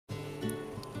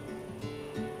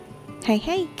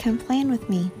Hey, come plan with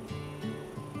me.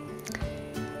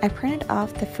 I printed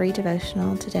off the free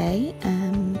devotional today.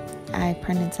 I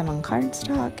printed some on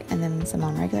cardstock and then some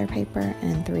on regular paper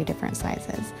and in 3 different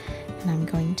sizes. And I'm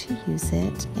going to use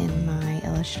it in my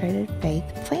Illustrated Faith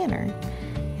planner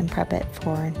and prep it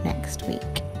for next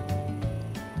week.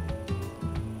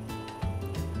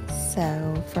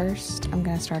 So first I'm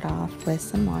going to start off with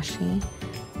some washi,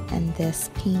 and this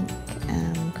pink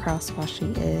cross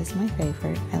washi is my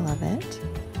favorite. I love it.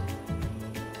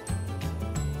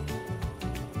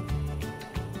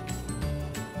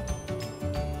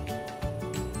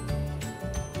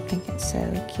 I think it's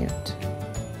so cute.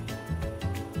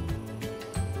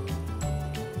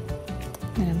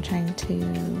 And I'm trying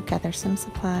to gather some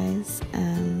supplies.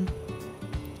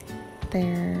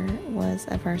 There was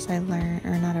a verse I learned,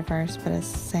 or not a verse, but a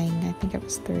saying, I think it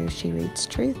was through She Reads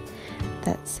Truth,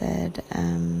 that said,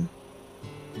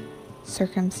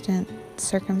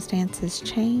 circumstances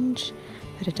change,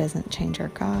 but it doesn't change our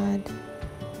God.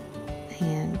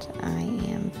 And I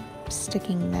am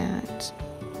sticking that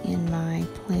in my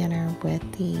planner with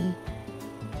the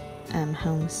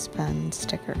homespun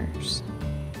stickers.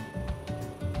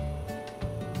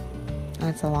 Oh,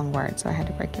 it's a long word, so I had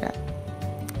to break it up.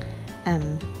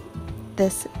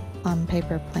 This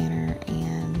paper planner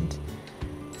and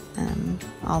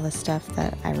all the stuff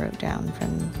that I wrote down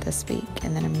from this week,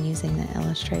 and then I'm using the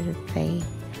Illustrated Faith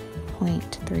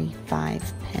 .35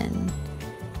 pen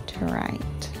to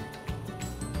write.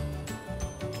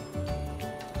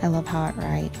 I love how it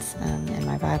writes in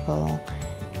my Bible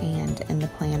and in the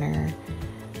planner.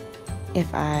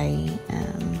 If I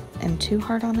am too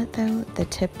hard on it though, the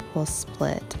tip will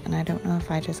split, and I don't know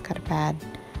if I just got a bad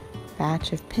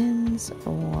batch of pens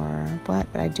or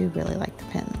what, but I do really like the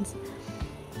pens.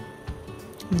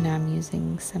 And now I'm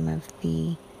using some of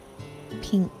the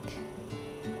pink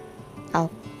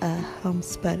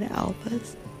homespun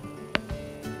alphas.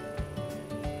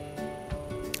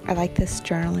 I like this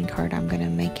journaling card. I'm going to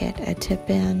make it a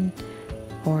tip-in,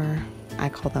 or I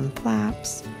call them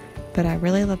flaps, but I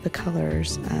really love the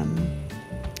colors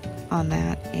on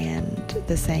that, and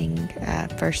the saying,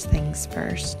 first things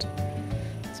first.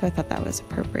 So I thought that was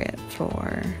appropriate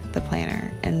for the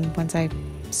planner. And once I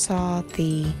saw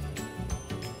the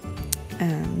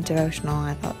devotional,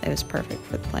 I thought it was perfect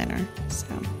for the planner. So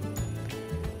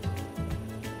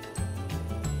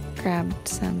grabbed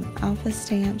some alpha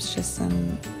stamps, just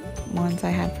some ones I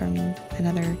had from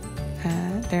another,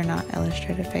 they're not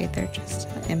Illustrated Faith, they're just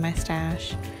in my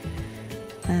stash.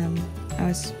 I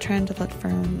was trying to look for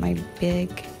my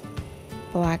big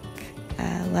black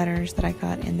letters that I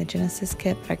got in the Genesis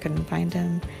kit, but I couldn't find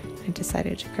them. I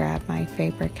decided to grab my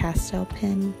favorite Pastel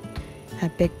pen, a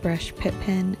big brush Pitt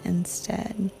pen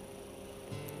instead.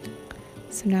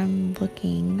 So now I'm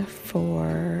looking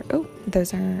for,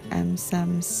 those are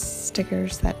some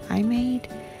stickers that I made,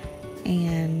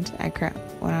 and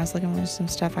when I was looking for some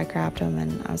stuff, I grabbed them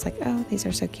and I was like, oh, these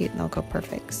are so cute and they'll go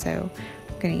perfect. So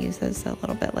I'm going to use those a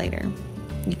little bit later.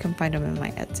 You can find them in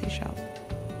my Etsy shop.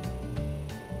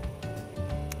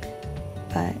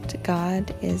 But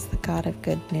God is the God of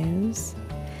good news.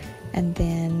 And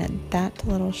then that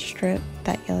little strip,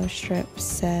 that yellow strip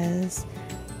says,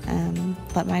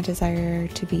 let my desire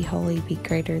to be holy be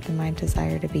greater than my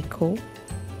desire to be cool.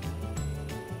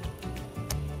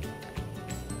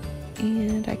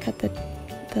 And I cut the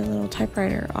little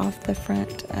typewriter off the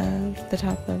front of the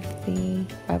top of the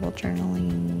Bible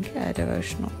journaling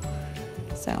devotional.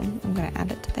 So I'm going to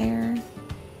add it to there,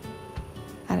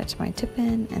 add it to my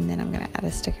tip-in, and then I'm going to add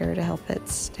a sticker to help it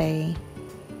stay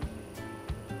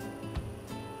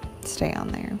on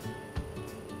there.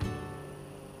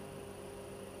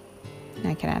 And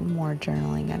I can add more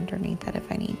journaling underneath that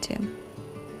if I need to.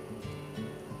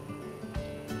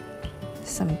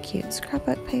 Some cute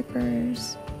scrapbook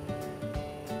papers.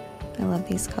 I love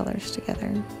these colors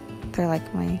together. They're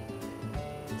like my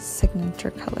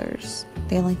signature colors.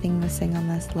 The only thing missing on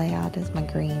this layout is my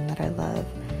green that I love,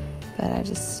 but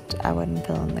I wouldn't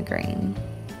fill in the green.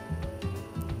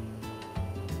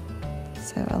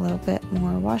 So a little bit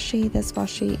more washi. This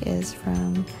washi is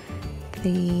from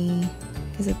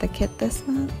is it the kit this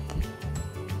month?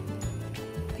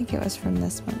 I think it was from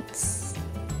this month's.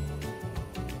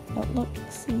 It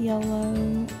looks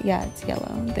yellow. Yeah, it's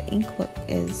yellow. The ink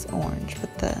is orange,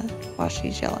 but the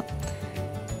washi's yellow.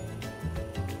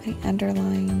 I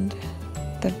underlined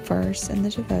the verse in the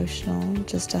devotional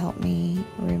just to help me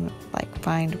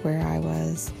find where I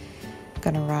was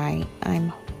gonna write.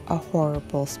 I'm a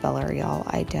horrible speller, y'all.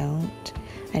 I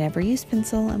never use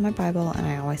pencil in my Bible, and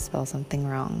I always spell something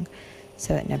wrong,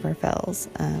 so it never fails.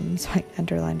 So I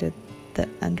underlined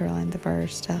underline the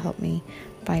verse to help me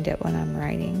find it when I'm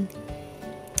writing.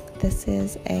 This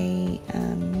is a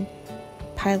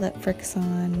Pilot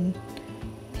Frixion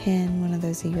pen, one of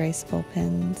those erasable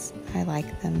pens. I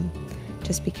like them.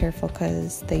 Just be careful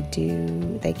because they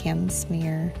can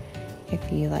smear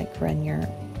if you like run your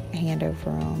hand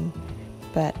over them,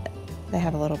 but they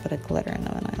have a little bit of glitter in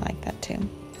them, and I like that too.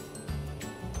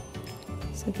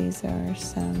 So these are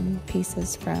some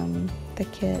pieces from the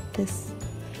kit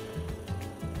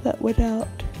that went out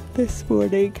this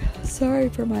morning. Sorry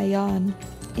for my yawn.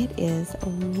 It is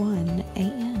 1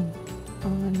 a.m.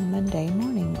 on Monday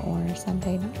morning or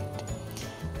Sunday night.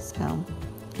 So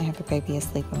I have a baby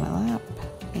asleep on my lap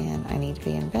and I need to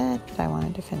be in bed, but I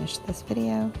wanted to finish this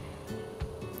video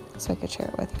so I could share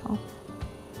it with y'all.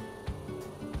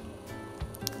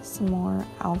 Some more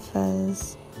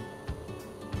alphas.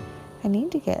 I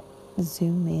need to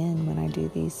zoom in when I do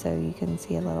these so you can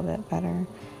see a little bit better.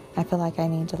 I feel like I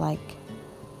need to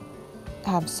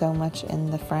have so much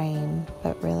in the frame,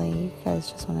 but really you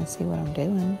guys just want to see what I'm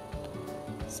doing.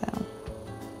 So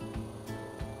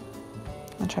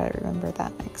I'll try to remember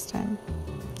that next time.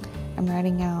 I'm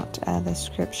writing out the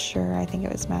scripture. I think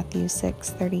it was Matthew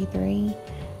 6:33.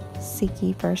 Seek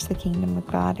ye first the kingdom of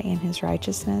God and his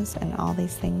righteousness, and all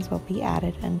these things will be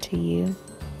added unto you.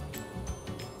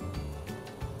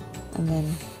 And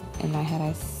then in my head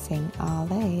I sing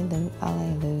Alleluia,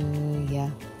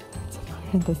 Alleluia. That's a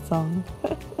part of the song.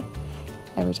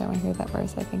 Every time I hear that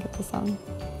verse I think it's a song.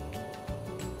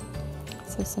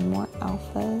 So some more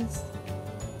alphas.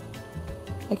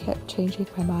 I kept changing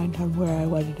my mind on where I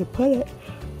wanted to put it.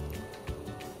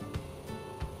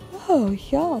 Oh,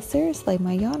 y'all, seriously,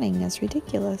 my yawning is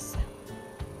ridiculous.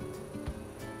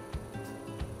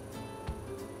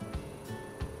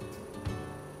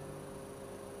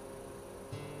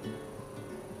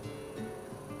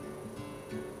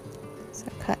 So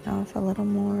cutting off a little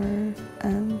more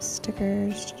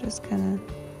stickers to just kind of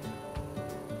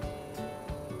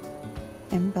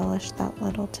embellish that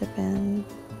little tip in.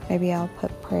 Maybe I'll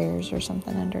put prayers or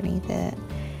something underneath it.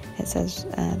 It says,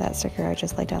 that sticker I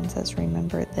just laid down says,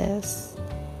 remember this.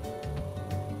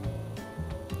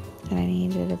 And I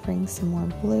needed to bring some more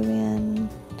blue in.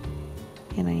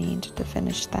 And I needed to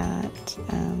finish that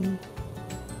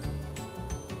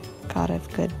God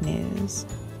of good news.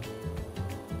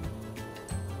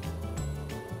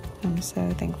 I'm so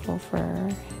thankful for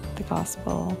the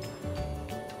gospel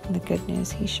and the good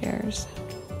news he shares.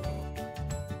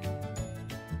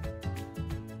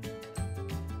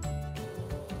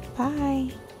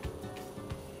 Bye.